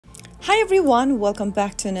Hi everyone, welcome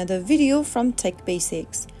back to another video from Tech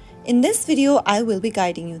Basics. In this video, I will be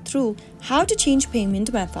guiding you through how to change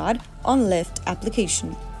payment method on Lyft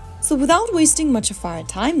application. So without wasting much of our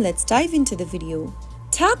time, let's dive into the video.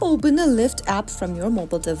 Tap open the Lyft app from your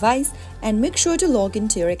mobile device and make sure to log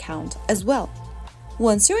into your account as well.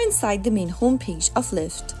 Once you're inside the main homepage of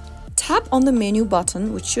Lyft, tap on the menu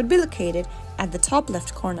button which should be located at the top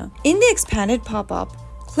left corner. In the expanded pop-up,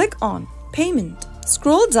 click on Payment.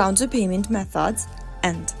 Scroll down to Payment Methods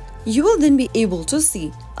and you will then be able to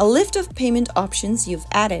see a list of payment options you've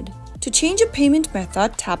added. To change a payment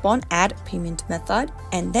method, tap on Add Payment Method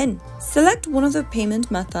and then select one of the payment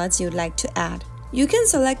methods you'd like to add. You can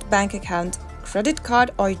select bank account, credit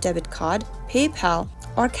card or debit card, PayPal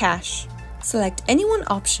or cash. Select any one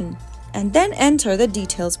option and then enter the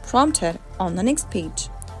details prompted on the next page.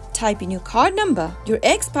 Type in your card number, your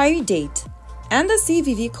expiry date and the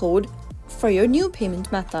CVV code for your new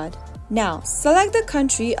payment method. Now select the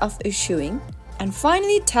country of issuing and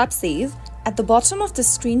finally tap Save at the bottom of the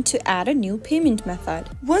screen to add a new payment method.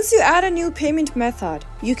 Once you add a new payment method,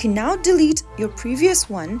 you can now delete your previous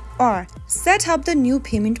one or set up the new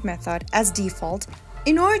payment method as default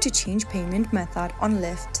in order to change payment method on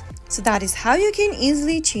Lyft. So that is how you can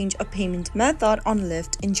easily change a payment method on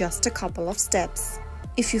Lyft in just a couple of steps.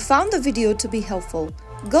 If you found the video to be helpful,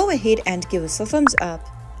 go ahead and give us a thumbs up.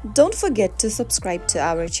 Don't forget to subscribe to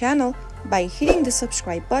our channel by hitting the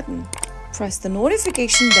subscribe button. Press the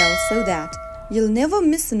notification bell so that you'll never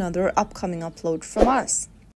miss another upcoming upload from us.